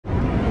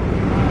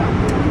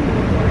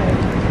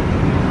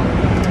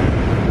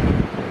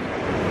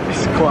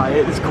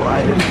quiet, it's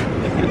quiet.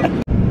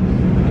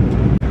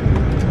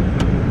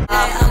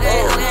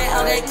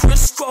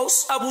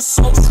 Crisscross, I will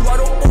sauce right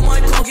up on my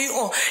cocky,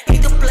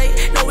 eat the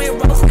plate, no it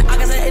rough, I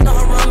got that no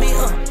around me,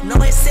 no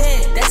it's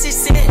sin, that's his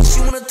sin, she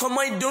wanna turn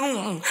my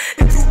doom,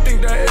 if you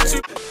think that is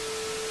it.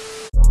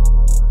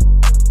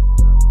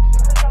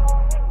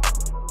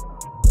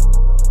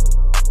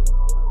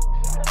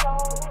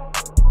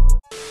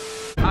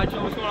 Alright,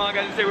 what's going on,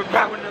 guys? Today we're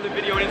back with another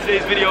video, and in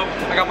today's video,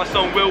 I got my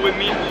son Will with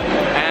me,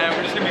 and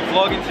we're just gonna be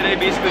vlogging today.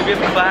 Basically, we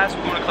have class,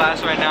 we're going to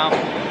class right now,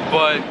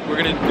 but we're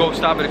gonna go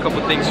stop at a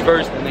couple things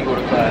first and then go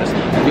to class.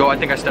 Yo, I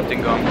think I stepped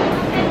in gum.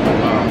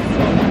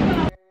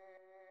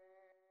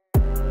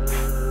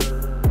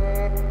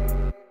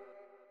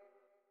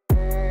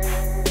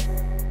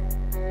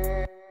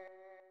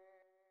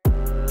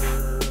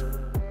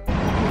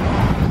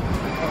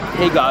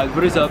 Hey guys,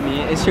 what is up,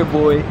 man? It's your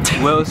boy,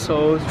 Will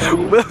Sauce.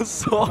 Will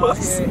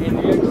Sauce. Out here in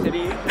New York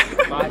City,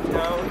 my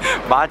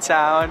town. My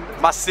town,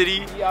 my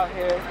city. We out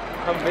here,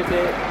 come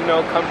visit, you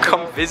know,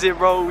 come visit,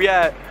 bro.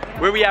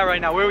 Where we at right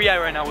now? Where we at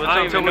right now? I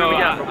don't even know.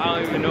 I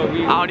don't even know.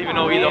 I don't even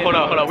know either. Hold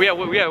on. We at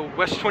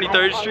West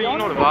 23rd Street. You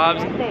know the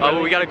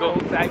vibes. We gotta go.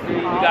 Factory.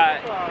 We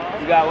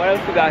got what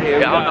else we got here?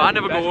 Yeah, I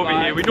never go over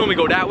here. We normally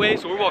go that way,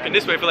 so we're walking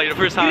this way for like the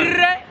first time.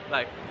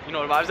 Like, you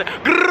know the vibes.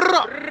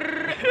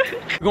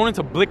 We're going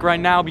into Blick right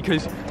now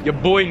because your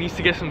boy needs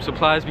to get some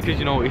supplies because,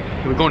 you know,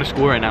 we're going to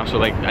school right now, so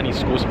like I need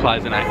school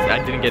supplies and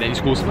I didn't get any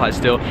school supplies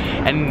still.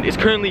 And it's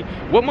currently,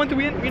 what month are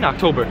we in? We're in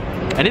October,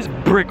 and it's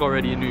brick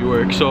already in New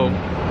York, so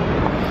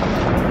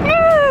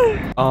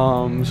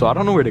so I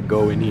don't know where to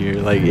go in here.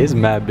 Like, it's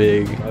mad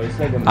big.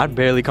 I'd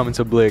barely come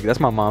into Blick. That's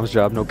my mom's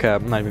job, no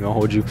cap. I'm not even gonna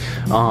hold you.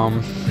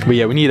 But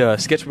yeah, we need a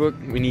sketchbook.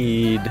 We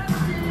need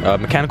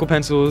mechanical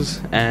pencils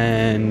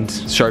and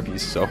Sharpies.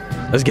 So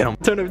let's get them.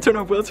 Turn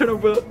up, Will.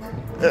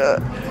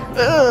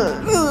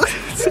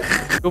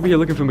 Over here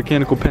looking for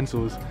mechanical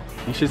pencils.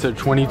 These shits are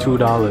 $22.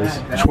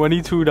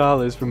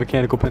 $22 for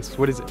mechanical pencils.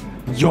 What is it?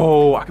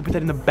 Yo, I can put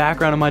that in the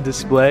background of my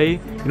display. You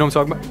know what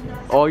I'm talking about?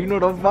 Oh, you know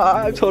the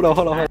vibes. Hold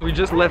on. We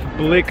just left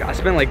Blick. I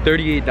spent like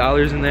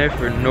 $38 in there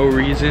for no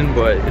reason,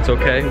 but it's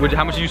okay.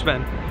 How much did you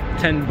spend?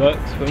 10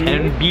 bucks for me.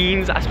 10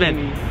 beans. I spent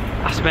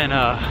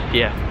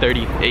yeah,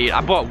 38.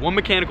 I bought one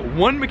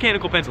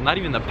mechanical pencil, not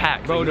even the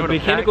pack. Bro, the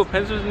mechanical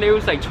pencils in there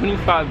was like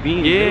 25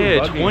 beans.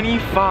 Yeah,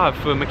 25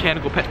 for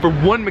mechanical pencil, for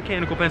one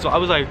mechanical pencil. I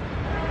was like,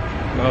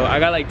 bro, I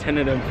got like 10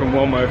 of them from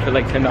Walmart for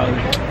like $10.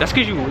 That's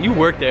because you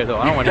work there though.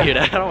 I don't want to hear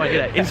that. I don't want to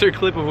hear that. Insert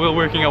clip of Will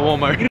working at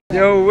Walmart.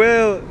 Yo,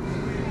 Will.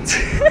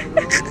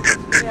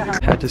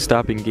 Had to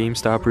stop in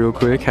GameStop real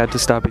quick. You know the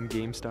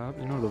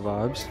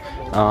vibes.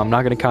 I'm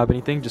not gonna cop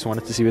anything, just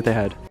wanted to see what they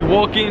had.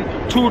 Walking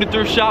to the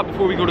thrift shop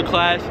before we go to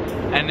class,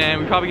 and then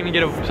we're probably gonna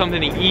get something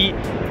to eat,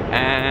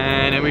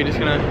 and then we're just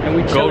gonna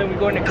we chilling. We're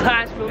going to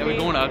class. And we're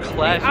going to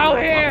class. Out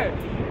here,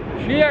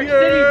 New York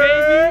City,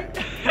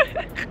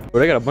 baby. But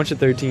they got a bunch of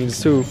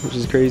 13s too, which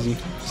is crazy.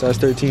 Size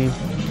 13.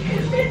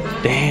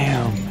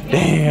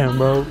 Damn,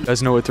 bro. You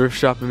guys know what thrift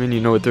shop I'm in, you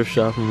know what thrift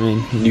shop I'm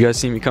in. You guys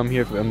see me come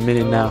here for a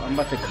minute now. I'm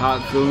about to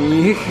cock for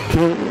me.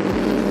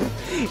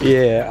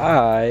 Yeah,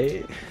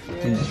 alright.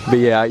 But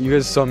yeah, you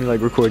guys saw me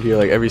like record here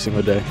like every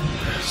single day.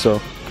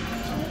 So,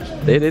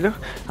 they don't,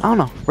 I don't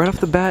know. Right off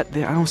the bat,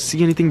 I don't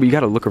see anything, but you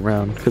gotta look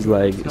around. Cause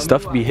like,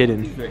 stuff be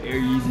hidden.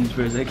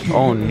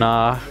 Oh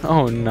nah.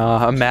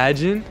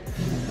 Imagine.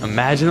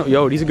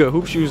 Yo, these are good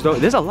hoop shoes though.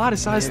 There's a lot of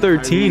size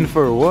 13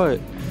 for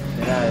what?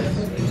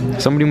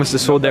 Somebody must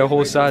have sold their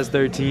whole size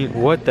 13.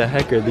 What the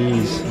heck are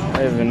these?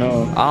 I don't even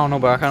know. I don't know,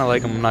 but I kind of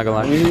like them. I'm not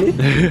gonna lie.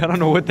 Really? I don't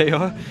know what they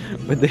are,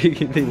 but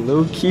they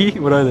low key.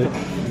 What are they?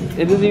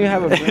 It doesn't even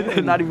have a brand.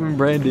 They're not even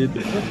branded.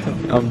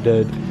 I'm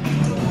dead.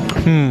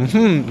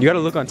 You gotta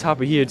look on top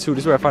of here too.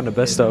 This is where I find the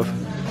best stuff.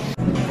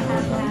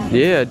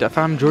 Yeah, I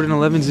found Jordan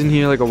 11s in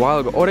here like a while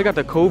ago. Oh, they got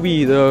the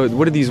Kobe.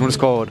 What are these ones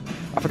called?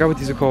 I forgot what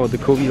these are called. The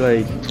Kobe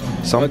like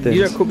something.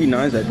 These are Kobe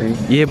 9s, I think.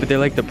 Yeah, but they're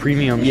like the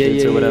premium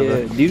shits or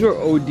whatever. Yeah. These were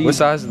OD. What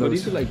size are those?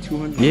 These are like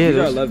 200. Yeah, these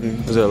are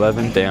 11. Those are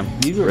 11. Damn.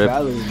 These are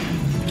valid.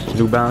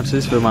 New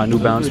Balances for my New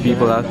Balance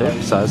people out there.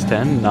 Size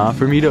 10. Nah,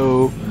 for me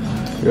though.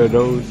 Yeah,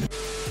 those.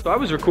 So I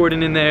was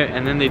recording in there,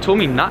 and then they told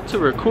me not to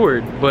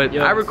record, but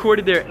I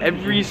recorded there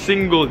every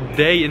single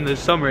day in the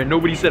summer, and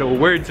nobody said a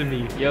word to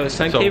me. Yo,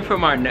 son came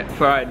from our neck,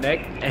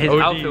 and his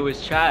outfit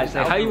was trash.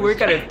 Like, how you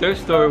work at a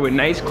thrift store with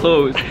nice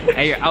clothes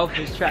and your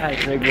outfit's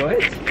trash? Like,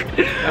 what?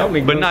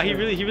 But nah,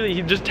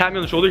 he just tapped me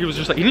on the shoulder. He was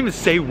just like, he didn't even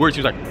say words.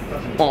 He was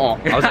like, oh.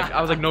 I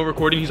was like, no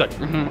recording. He's like,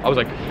 I was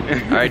like,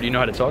 all right, do you know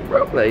how to talk,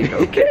 bro? Like,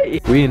 okay.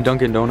 We in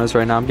Dunkin' Donuts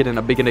right now. I'm getting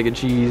a bacon, egg, and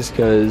cheese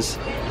because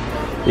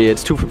yeah,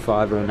 it's 2 for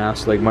 $5 right now,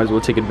 so like might as well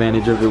take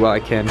advantage of it while I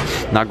can.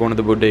 Not going to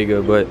the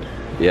bodega, but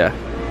yeah,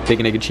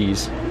 bacon, egg, and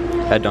cheese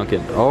at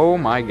Dunkin'. Oh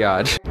my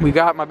god. We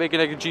got my bacon,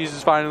 egg, and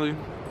cheeses finally.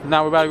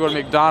 Now we're about to go to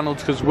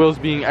McDonald's because Will's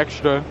being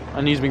extra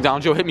and needs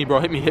McDonald's. Yo, hit me,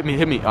 bro. Hit me.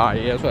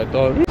 Alright, yeah, that's what I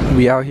thought.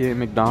 We out here at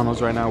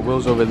McDonald's right now.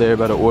 Will's over there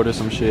about to order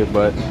some shit,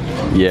 but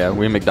yeah,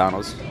 we're in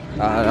McDonald's.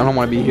 I don't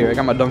want to be here. I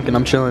got my Dunkin',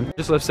 I'm chilling.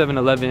 Just left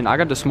 7-Eleven. I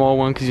got the small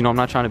one because, you know, I'm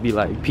not trying to be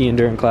like peeing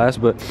during class,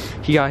 but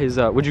he got his,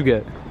 what'd you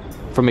get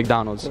from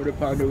McDonald's? Quarter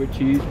pounder with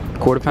cheese.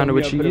 Quarter pounder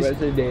with cheese? For the rest of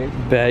the day.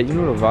 Bet, you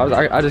know the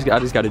vibes. I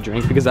just got a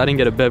drink because I didn't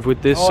get a bev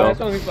with this, so. That's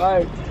only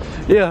 5.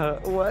 Yeah,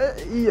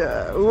 what?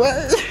 Yeah,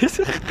 what?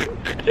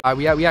 All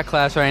right, we at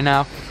class right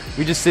now.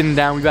 We just sitting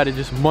down. We gotta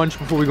just munch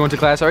before we go into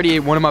class. I already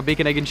ate one of my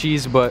bacon, egg, and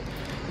cheese, but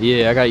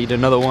yeah, I gotta eat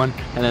another one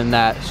and then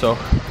that, so.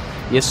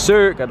 Yes,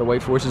 sir. Got the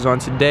white forces on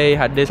today.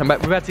 Had this. We're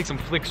about to take some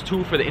flicks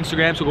too for the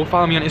Instagram. So go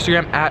follow me on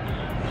Instagram at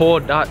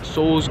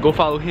paul.souls. Go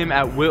follow him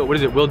at Will. What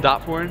is it?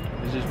 Will.foreign?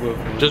 It's just Will.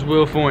 Just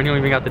Will Foreign. He don't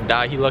even got the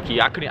dye. He lucky.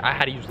 I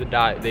had to use the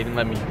dye. They didn't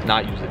let me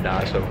not use the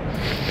dye. So.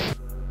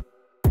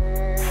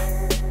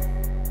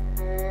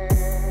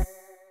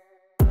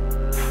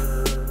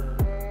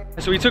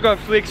 So we took our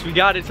flicks, we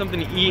got it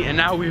something to eat, and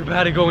now we're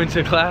about to go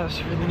into class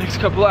for the next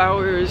couple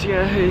hours.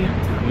 Yeah, hey.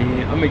 I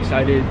mean, I'm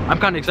excited. I'm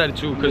kind of excited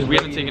too, because we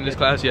haven't taken this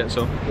class yet,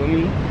 so. Feel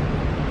me? We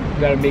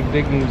gotta make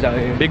big moves out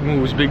here. Big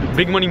moves,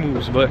 big money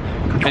moves, but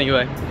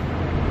anyway.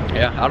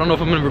 Yeah, I don't know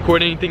if I'm gonna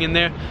record anything in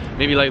there.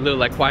 Maybe like little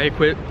like quiet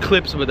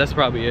clips, but that's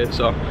probably it,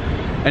 so.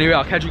 Anyway,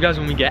 I'll catch you guys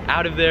when we get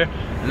out of there.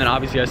 And then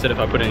obviously I said if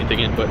I put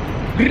anything in, but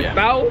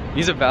yeah.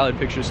 These are valid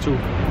pictures too,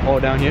 all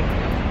down here.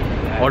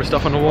 All the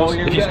stuff on the walls.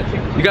 You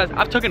guys,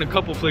 I've taken a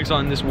couple flicks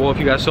on this wall if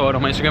you guys saw it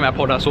on my Instagram at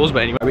paul.souls,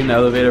 but anyway. We're in the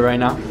elevator right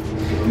now.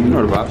 You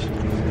know the vibes.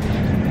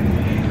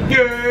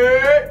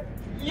 Yeah!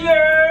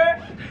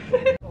 Yeah!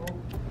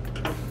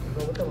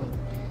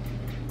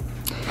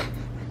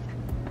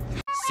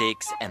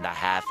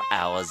 6.5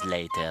 hours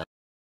later.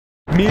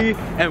 Me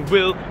and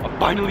Will are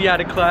finally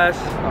out of class.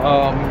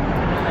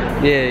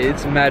 Yeah,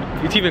 it's mad.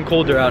 It's even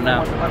colder out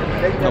now.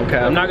 Okay,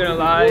 I'm not gonna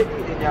lie.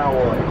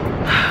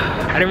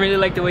 I didn't really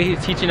like the way he's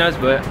teaching us,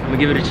 but I'm gonna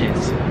give it a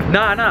chance.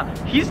 Nah.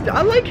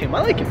 I like him.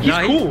 He's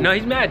cool.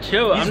 He's mad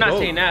chill. I'm not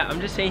saying that. I'm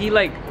just saying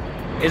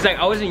it's like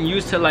I wasn't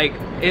used to like,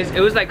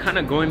 it was like kind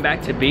of going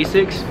back to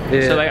basics.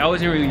 Yeah. So like I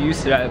wasn't really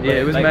used to that. But yeah,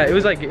 it was like, mad. It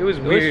was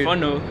weird. It was fun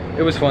though.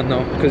 It was fun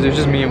though, because it was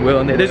just me and Will,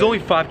 and there's only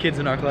 5 kids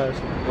in our class.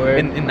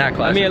 In that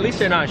class. I mean, at least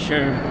they're not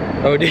sure.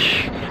 OD.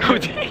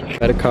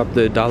 Gotta cop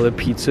the $1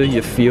 pizza.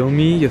 You feel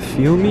me? You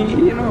feel me?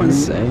 You know what I'm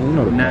saying? You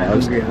know the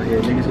vibes.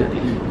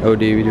 OD,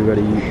 we do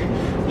gotta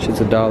eat. Shit's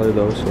 $1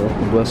 though, so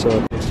bless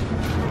up.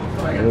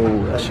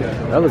 Oh, that shit.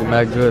 That looks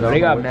mad good. They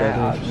got mad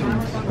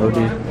options. OD.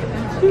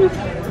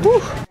 Woo.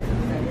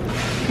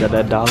 Got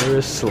that $1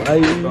 a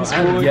slice.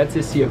 I've yet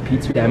to see a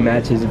pizza that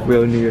matches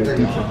real New York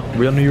pizza.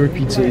 Real New York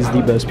pizza is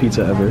the best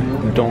pizza ever.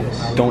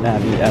 Don't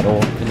at me at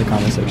all in the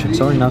comment section.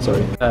 Sorry, not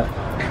sorry. We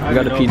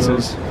got the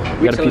pizzas.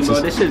 We got the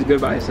pizzas. This is good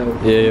by itself.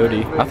 Yeah,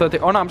 OD. I thought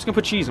oh no, I'm just gonna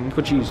put cheese. I'm gonna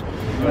put cheese.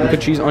 I'm gonna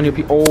put cheese on your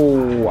pizza.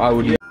 Oh, I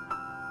would.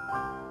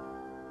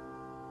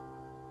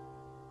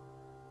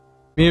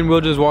 Me and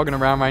Will just walking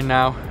around right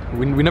now.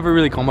 We never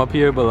really come up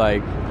here, but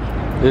like,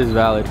 this is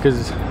valid,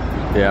 cause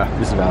yeah,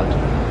 this is valid.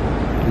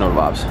 No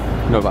vibes.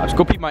 No vibes.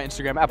 Go peep my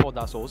Instagram at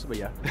paul.souls, but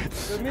yeah.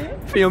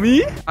 Feel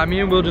me? Me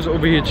and Will just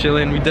over here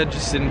chilling. We dead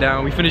just sitting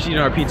down. We finished eating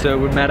our pizza.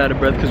 We're mad out of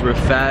breath because we're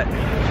fat.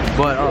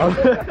 But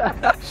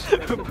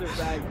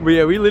but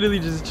yeah, we literally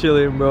just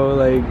chilling, bro.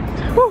 Like,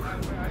 whew,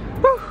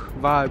 whew,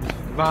 vibes.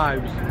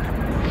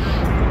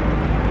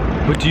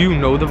 But do you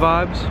know the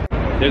vibes?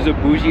 There's a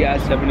bougie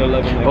ass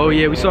 7-Eleven. Like, oh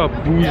yeah, we saw a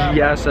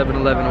bougie ass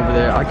 7-Eleven over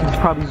there. I can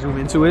probably zoom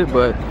into it,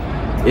 but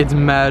it's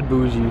mad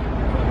bougie.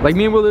 Like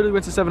me and Will literally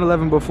went to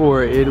 7-Eleven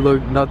before. It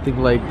looked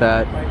nothing like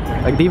that.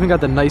 Like they even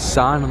got the nice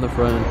sign on the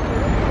front.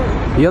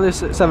 The other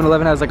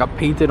 7-Eleven has like a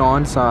painted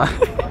on sign.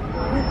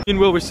 Me and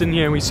Will were sitting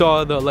here and we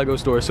saw the Lego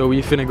store, so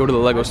we finna go to the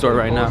Lego store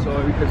right now.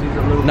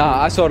 Nah,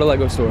 I saw the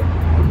Lego store.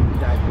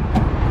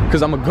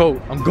 Cause I'm a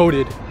goat. I'm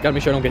goated. Gotta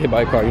make sure I don't get hit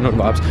by a car. You know the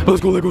vibes. But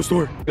let's go Lego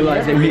store.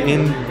 We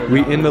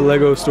in the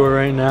Lego store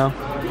right now.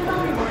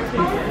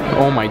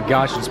 Oh my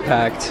gosh, it's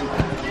packed.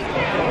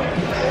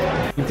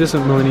 This is a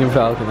Millennium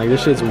Falcon. Like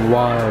this shit's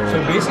wild.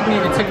 So basically,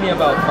 it took me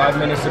about 5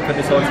 minutes to put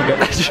this all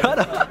together. Shut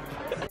up.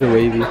 They're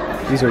wavy.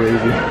 These are wavy.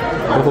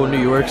 The whole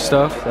New York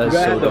stuff. That's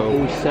so dope. The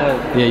whole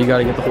set. Yeah, you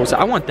gotta get the whole set.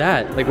 I want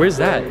that. Like, where's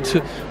that?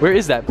 Where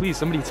is that? Please,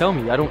 somebody tell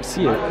me. I don't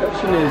see it. That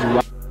shit is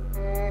wild.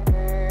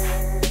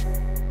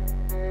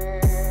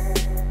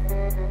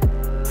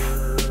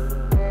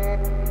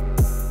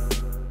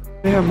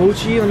 Yeah,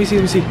 mochi. Let me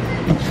see.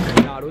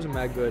 Nah, those are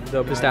mad good.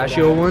 The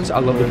pistachio ones, I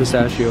love the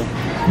pistachio.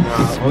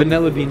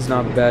 Vanilla bean's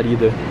not bad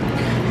either.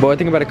 But I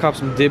think I'm about to cop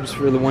some dibs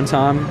for the one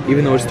time,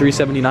 even though it's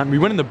 $3.79. We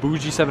went in the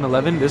bougie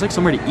 7-Eleven. There's like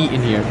somewhere to eat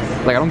in here.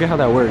 Like I don't get how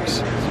that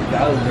works.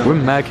 We're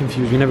mad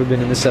confused. We've never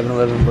been in the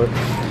 7-Eleven, but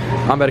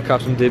I'm about to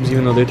cop some dibs,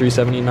 even though they're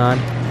 $3.79.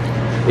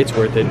 It's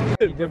worth it.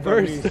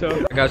 Reverse.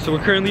 Guys, so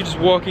we're currently just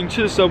walking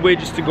to the subway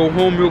just to go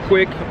home real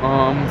quick.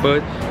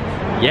 But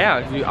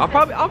yeah,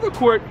 I'll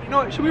record. You know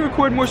what, should we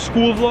record more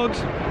school vlogs?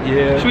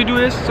 Yeah. Should we do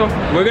this? So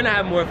we're gonna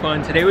have more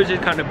fun. Today was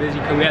just kind of busy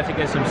because we had to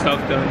get some stuff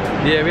done.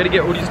 Yeah, we had to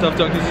get OD stuff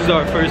done because this is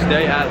our first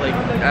day at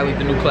like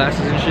the new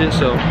classes and shit.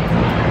 So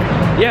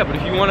yeah, but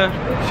if you want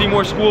to see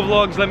more school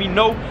vlogs, let me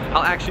know.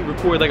 I'll actually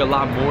record like a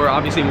lot more.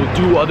 Obviously, we'll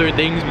do other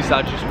things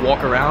besides just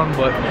walk around.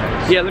 But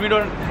yeah, let me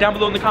know down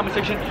below in the comment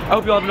section. I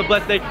hope you're all having a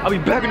blessed day. I'll be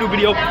back with a new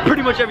video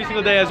pretty much every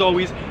single day as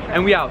always.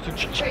 And we out. So,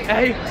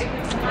 hey,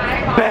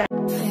 bam.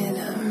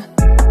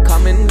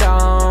 Coming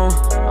down,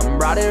 I'm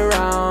riding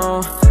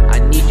around.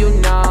 I need you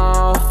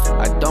now,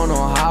 I don't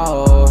know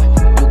how.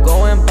 You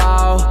go and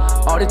bow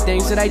all the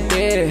things that I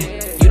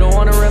did. You don't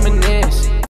wanna reminisce.